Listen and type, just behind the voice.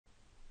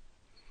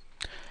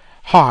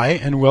Hi,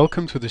 and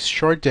welcome to this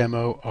short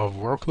demo of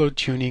Workload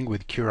Tuning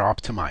with Qure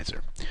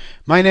Optimizer.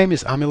 My name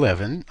is Ami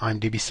Levin. I'm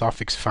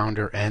DBSophic's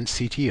founder and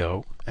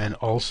CTO, and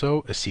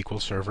also a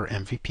SQL Server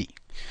MVP.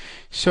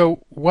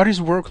 So, what is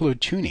Workload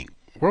Tuning?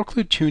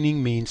 Workload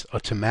tuning means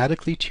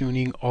automatically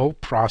tuning all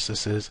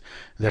processes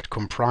that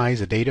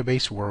comprise a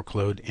database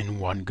workload in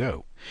one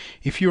go.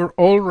 If you're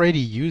already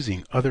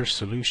using other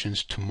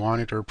solutions to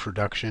monitor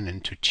production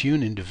and to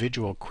tune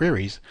individual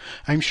queries,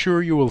 I'm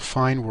sure you will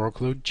find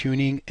workload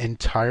tuning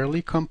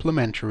entirely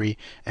complementary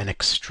and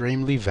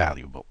extremely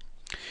valuable.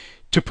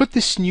 To put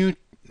this new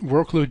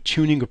workload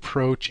tuning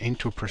approach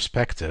into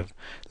perspective,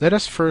 let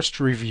us first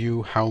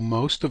review how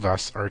most of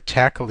us are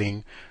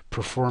tackling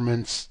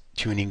performance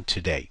tuning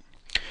today.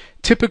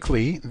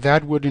 Typically,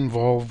 that would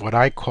involve what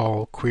I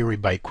call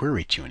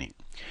query-by-query tuning.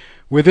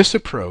 With this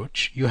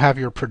approach, you have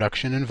your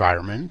production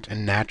environment,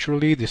 and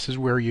naturally this is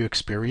where you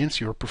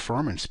experience your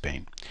performance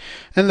pain.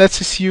 And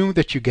let's assume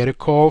that you get a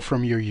call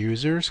from your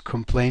users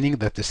complaining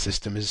that the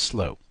system is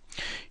slow.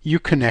 You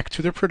connect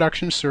to the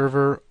production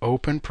server,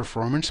 open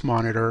Performance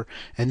Monitor,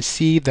 and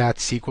see that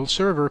SQL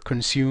Server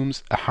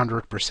consumes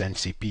 100%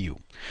 CPU.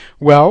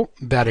 Well,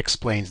 that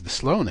explains the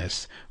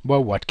slowness,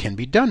 but what can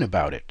be done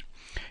about it?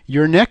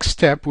 Your next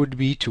step would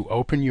be to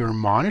open your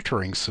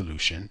monitoring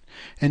solution,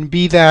 and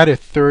be that a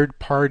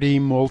third-party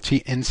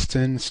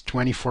multi-instance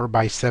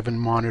 24/7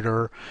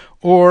 monitor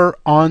or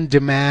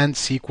on-demand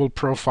SQL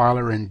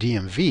profiler and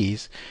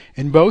DMVs.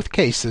 In both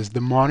cases,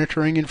 the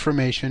monitoring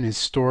information is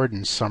stored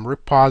in some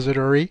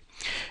repository,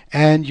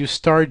 and you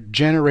start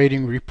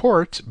generating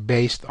reports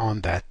based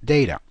on that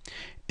data.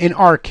 In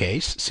our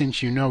case,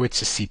 since you know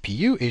it's a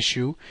CPU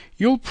issue,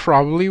 you'll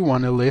probably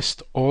want to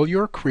list all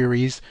your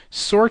queries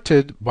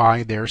sorted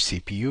by their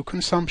CPU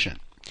consumption.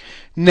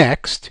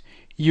 Next,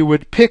 you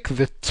would pick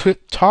the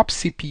top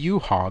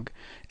CPU hog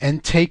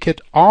and take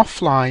it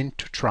offline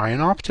to try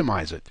and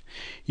optimize it.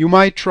 You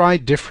might try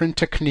different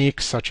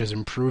techniques such as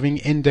improving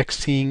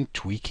indexing,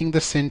 tweaking the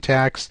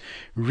syntax,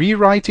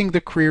 rewriting the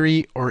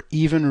query, or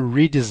even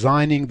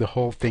redesigning the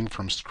whole thing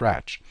from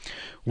scratch.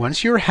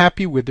 Once you're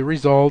happy with the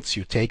results,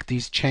 you take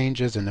these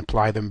changes and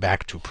apply them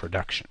back to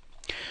production.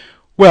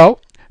 Well,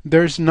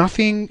 there's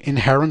nothing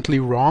inherently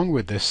wrong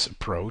with this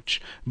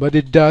approach, but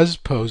it does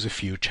pose a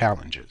few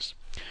challenges.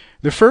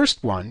 The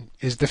first one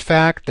is the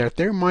fact that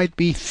there might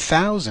be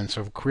thousands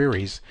of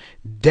queries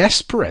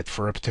desperate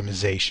for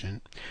optimization,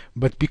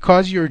 but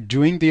because you're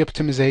doing the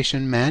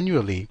optimization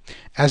manually,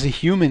 as a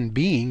human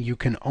being, you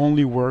can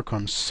only work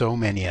on so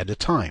many at a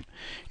time.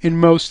 In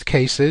most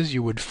cases,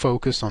 you would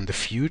focus on the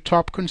few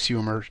top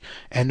consumers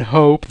and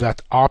hope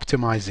that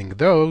optimizing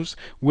those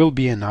will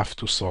be enough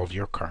to solve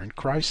your current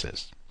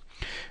crisis.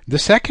 The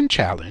second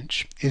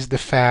challenge is the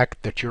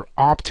fact that you're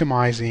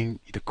optimizing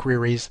the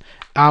queries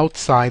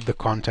outside the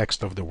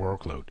context of the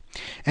workload,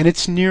 and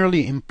it's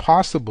nearly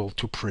impossible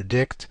to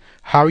predict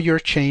how your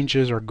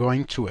changes are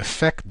going to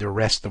affect the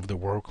rest of the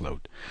workload.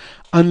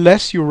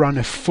 Unless you run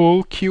a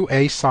full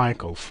QA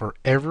cycle for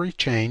every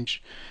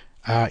change,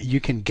 you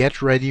can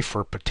get ready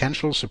for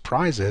potential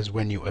surprises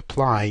when you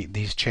apply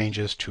these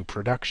changes to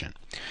production.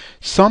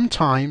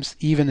 Sometimes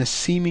even a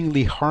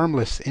seemingly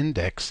harmless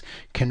index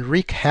can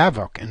wreak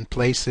havoc in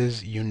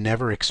places you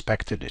never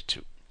expected it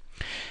to.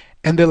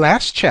 And the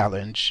last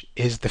challenge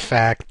is the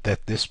fact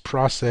that this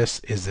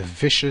process is a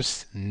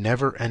vicious,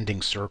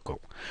 never-ending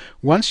circle.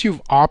 Once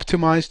you've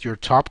optimized your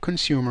top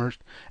consumers,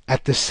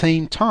 at the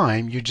same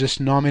time you just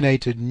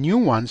nominated new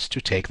ones to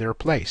take their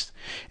place,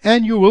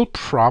 and you will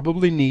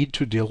probably need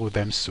to deal with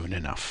them soon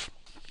enough.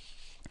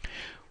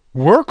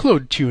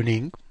 Workload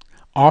tuning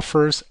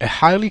offers a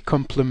highly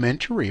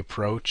complementary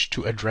approach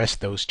to address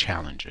those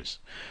challenges.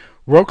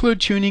 Workload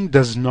tuning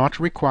does not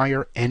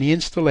require any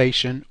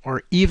installation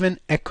or even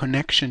a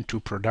connection to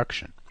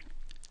production.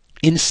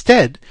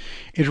 Instead,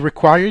 it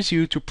requires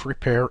you to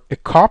prepare a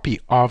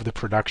copy of the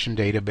production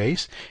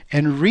database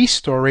and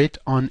restore it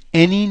on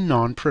any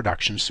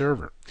non-production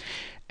server,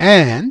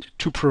 and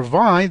to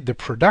provide the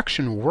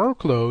production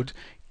workload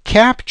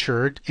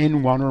captured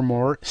in one or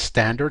more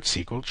standard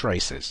SQL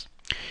traces.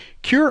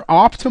 Qure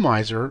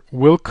Optimizer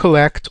will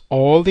collect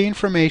all the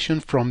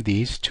information from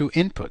these two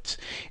inputs.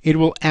 It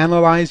will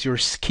analyze your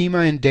schema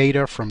and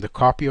data from the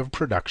copy of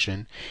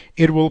production.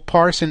 It will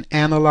parse and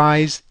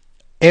analyze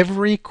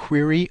every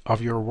query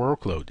of your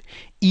workload,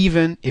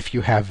 even if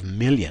you have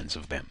millions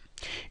of them.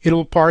 It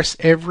will parse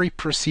every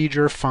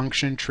procedure,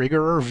 function,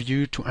 trigger, or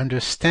view to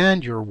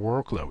understand your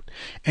workload.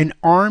 And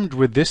armed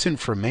with this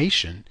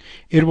information,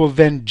 it will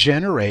then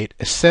generate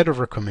a set of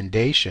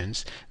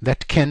recommendations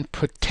that can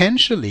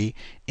potentially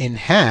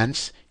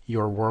enhance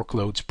your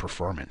workload's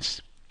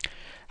performance.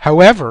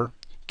 However,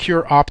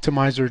 Qure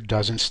Optimizer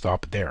doesn't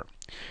stop there.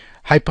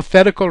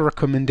 Hypothetical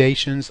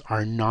recommendations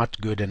are not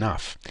good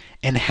enough,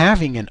 and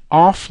having an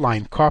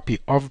offline copy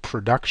of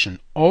production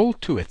all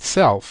to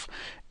itself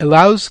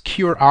allows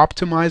Qure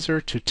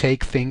Optimizer to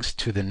take things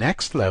to the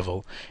next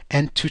level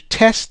and to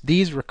test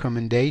these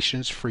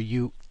recommendations for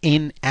you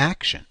in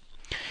action.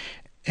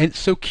 And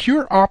so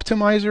Qure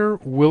Optimizer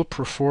will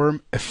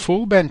perform a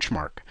full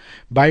benchmark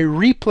by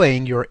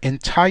replaying your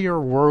entire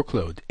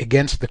workload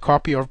against the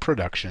copy of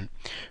production,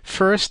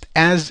 first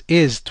as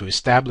is to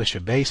establish a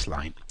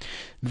baseline,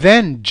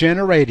 then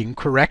generating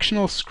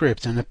correctional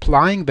scripts and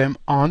applying them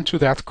onto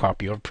that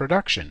copy of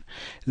production,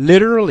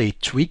 literally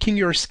tweaking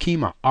your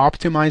schema,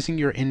 optimizing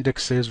your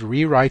indexes,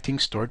 rewriting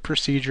stored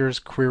procedures,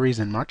 queries,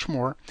 and much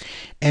more,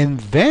 and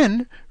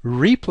then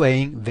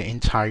replaying the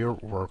entire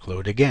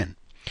workload again.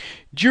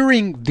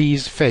 During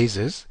these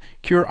phases,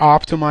 Qure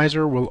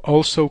Optimizer will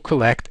also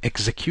collect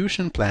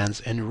execution plans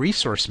and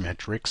resource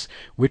metrics,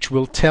 which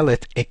will tell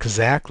it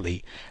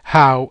exactly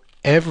how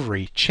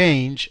every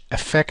change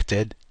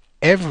affected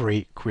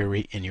every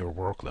query in your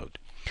workload.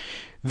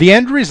 The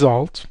end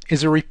result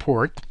is a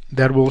report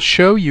that will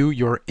show you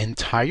your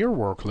entire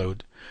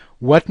workload,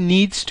 what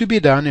needs to be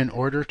done in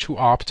order to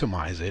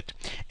optimize it,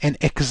 and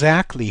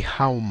exactly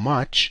how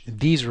much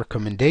these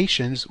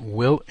recommendations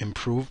will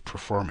improve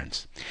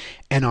performance.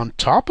 And on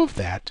top of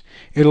that,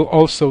 it'll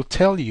also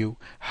tell you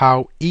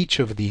how each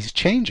of these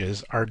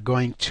changes are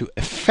going to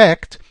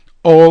affect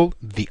all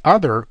the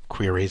other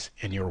queries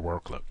in your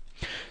workload.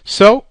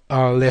 So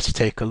let's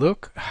take a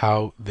look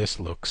how this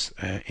looks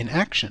in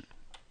action.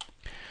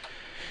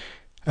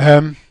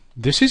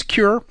 This is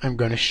Qure. I'm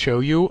going to show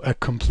you a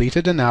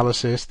completed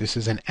analysis. This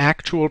is an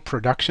actual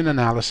production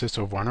analysis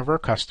of one of our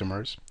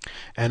customers.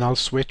 And I'll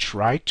switch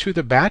right to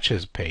the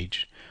batches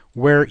page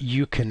where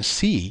you can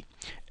see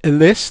a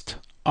list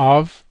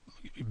of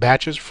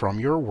batches from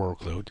your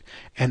workload.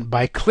 And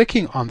by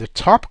clicking on the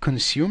top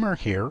consumer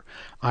here,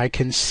 I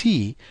can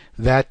see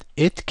that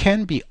it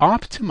can be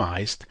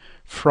optimized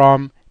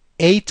from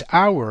 8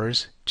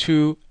 hours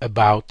to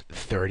about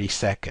 30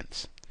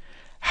 seconds.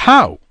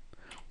 How?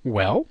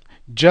 Well,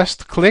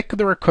 just click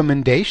the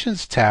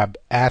Recommendations tab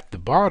at the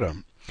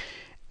bottom,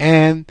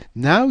 and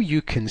now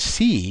you can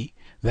see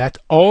that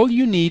all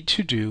you need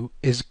to do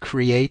is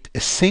create a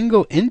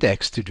single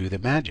index to do the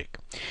magic.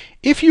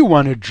 If you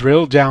want to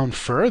drill down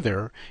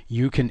further,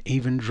 you can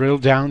even drill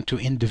down to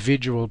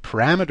individual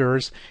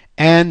parameters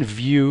and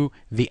view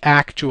the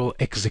actual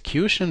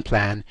execution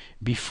plan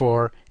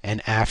before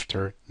and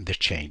after the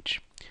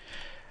change.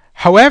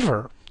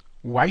 However,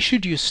 why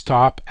should you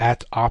stop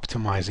at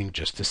optimizing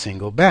just a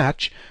single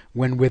batch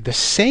when with the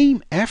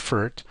same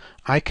effort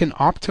I can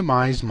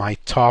optimize my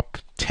top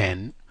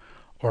 10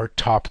 or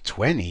top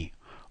 20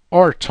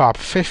 or top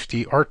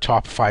 50 or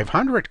top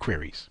 500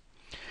 queries?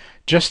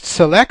 Just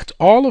select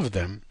all of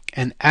them,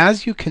 and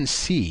as you can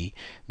see,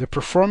 the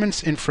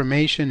performance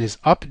information is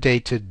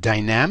updated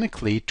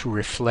dynamically to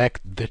reflect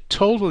the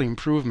total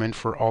improvement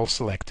for all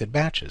selected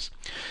batches.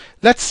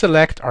 Let's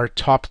select our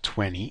top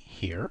 20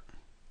 here.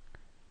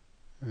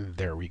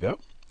 There we go.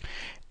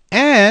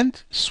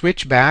 And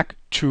switch back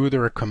to the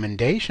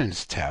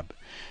Recommendations tab.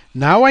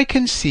 Now I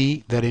can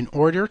see that in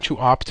order to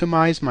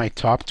optimize my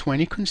top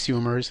 20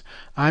 consumers,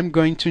 I'm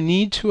going to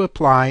need to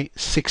apply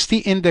 60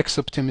 index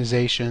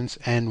optimizations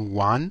and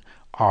 1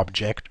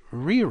 object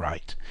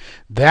rewrite.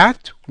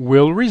 That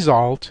will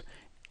result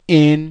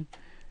in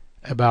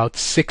about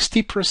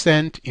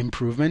 60%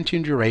 improvement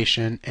in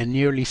duration and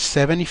nearly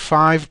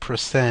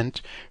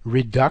 75%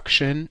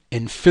 reduction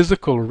in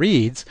physical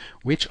reads,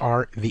 which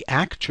are the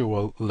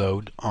actual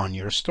load on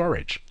your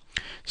storage.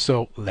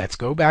 So let's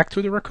go back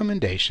to the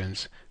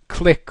recommendations,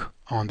 click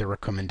on the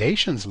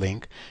recommendations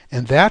link,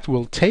 and that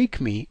will take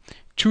me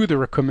to the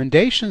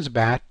recommendations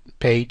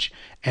page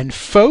and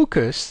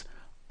focus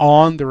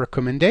on the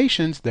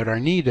recommendations that are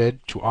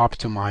needed to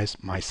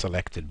optimize my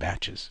selected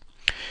batches.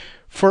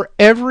 For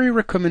every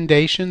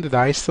recommendation that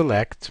I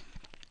select,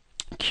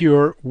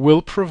 Qure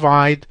will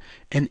provide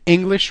an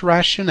English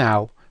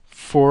rationale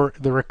for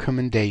the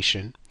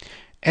recommendation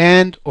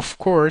and, of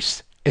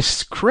course, a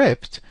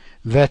script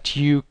that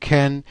you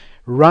can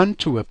run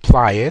to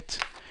apply it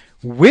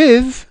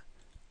with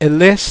a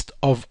list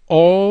of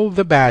all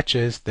the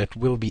batches that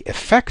will be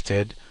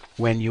affected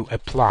when you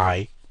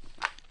apply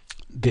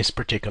this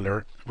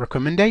particular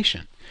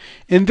recommendation.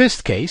 In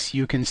this case,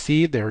 you can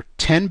see there are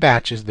 10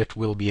 batches that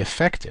will be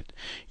affected.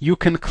 You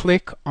can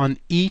click on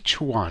each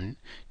one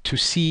to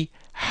see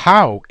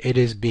how it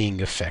is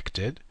being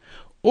affected,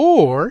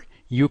 or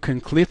you can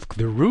click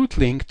the root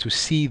link to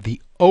see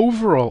the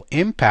overall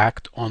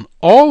impact on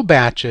all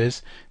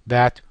batches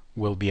that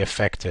will be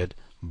affected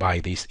by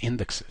these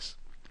indexes.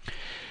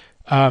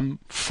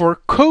 For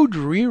code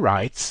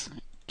rewrites,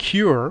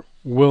 Qure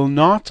will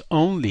not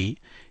only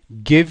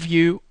give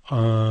you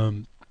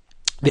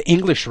the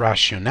English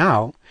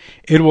rationale,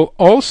 it will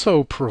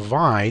also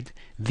provide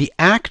the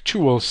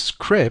actual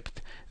script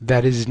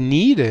that is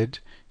needed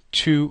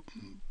to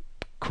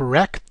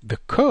correct the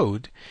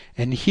code.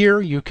 And here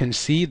you can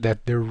see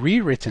that the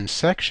rewritten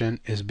section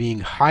is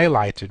being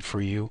highlighted for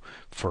you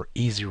for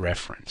easy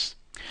reference.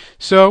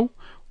 So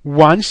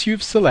once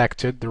you've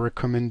selected the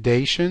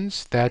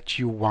recommendations that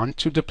you want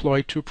to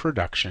deploy to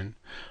production,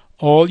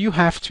 all you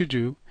have to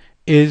do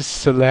is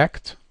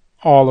select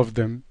all of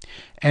them,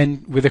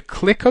 and with a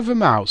click of a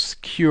mouse,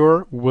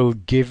 Qure will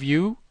give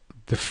you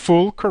the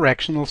full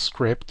correctional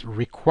script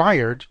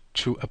required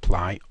to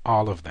apply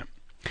all of them.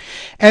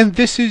 And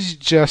this is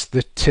just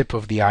the tip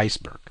of the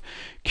iceberg.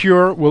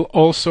 Qure will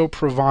also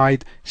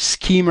provide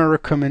schema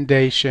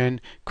recommendation,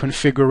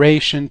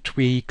 configuration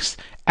tweaks,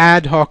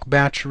 ad hoc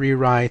batch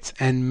rewrites,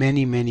 and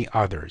many, many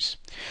others.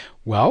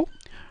 Well,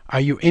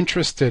 are you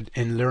interested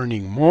in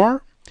learning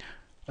more?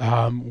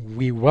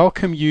 We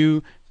welcome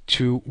you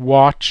to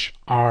watch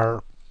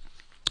our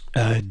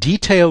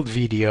detailed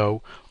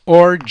video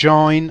or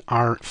join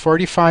our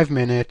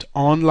 45-minute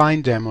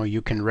online demo.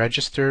 You can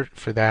register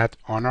for that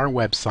on our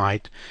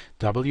website,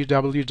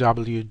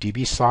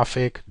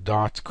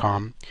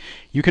 www.dbsophic.com.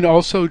 You can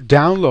also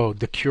download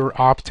the Qure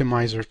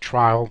Optimizer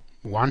trial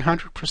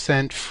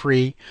 100%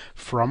 free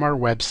from our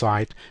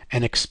website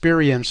and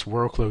experience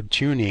workload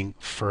tuning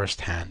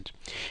firsthand.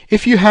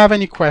 If you have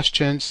any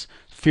questions,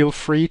 feel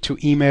free to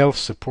email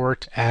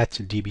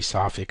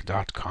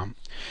support@dbsophic.com,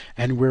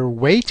 and we're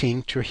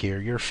waiting to hear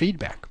your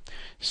feedback.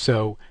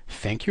 So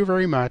thank you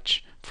very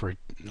much for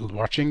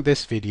watching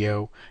this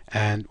video,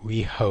 and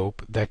we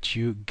hope that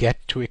you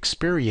get to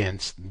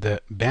experience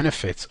the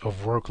benefits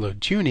of workload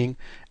tuning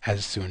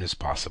as soon as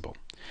possible.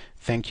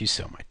 Thank you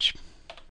so much.